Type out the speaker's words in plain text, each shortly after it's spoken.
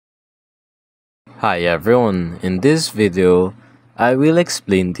Hi everyone, in this video, I will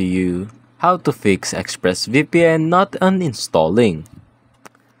explain to you how to fix ExpressVPN not uninstalling.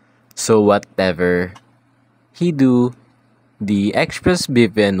 So whatever he do, the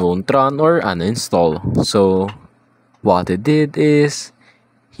ExpressVPN won't run or uninstall. So what he did is,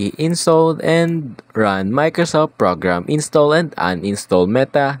 he installed and ran Microsoft program install and uninstall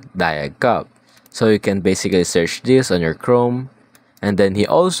meta diagcap. So you can basically search this on your Chrome. And then he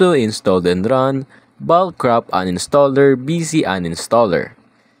also installed and run bulk crop uninstaller BC uninstaller.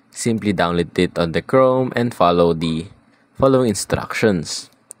 Simply download it on the Chrome and follow the following instructions.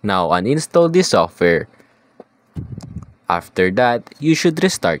 Now uninstall the software. After that, you should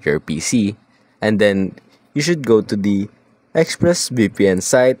restart your PC. And then you should go to the ExpressVPN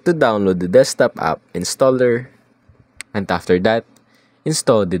site to download the desktop app installer. And after that,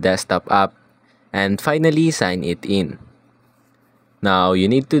 install the desktop app and finally sign it in. Now you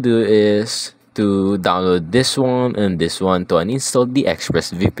need to do is to download this one and this one to uninstall the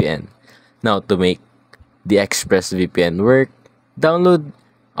ExpressVPN. Now to make the ExpressVPN work, download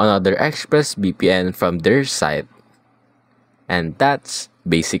another ExpressVPN from their site. And that's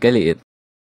basically it.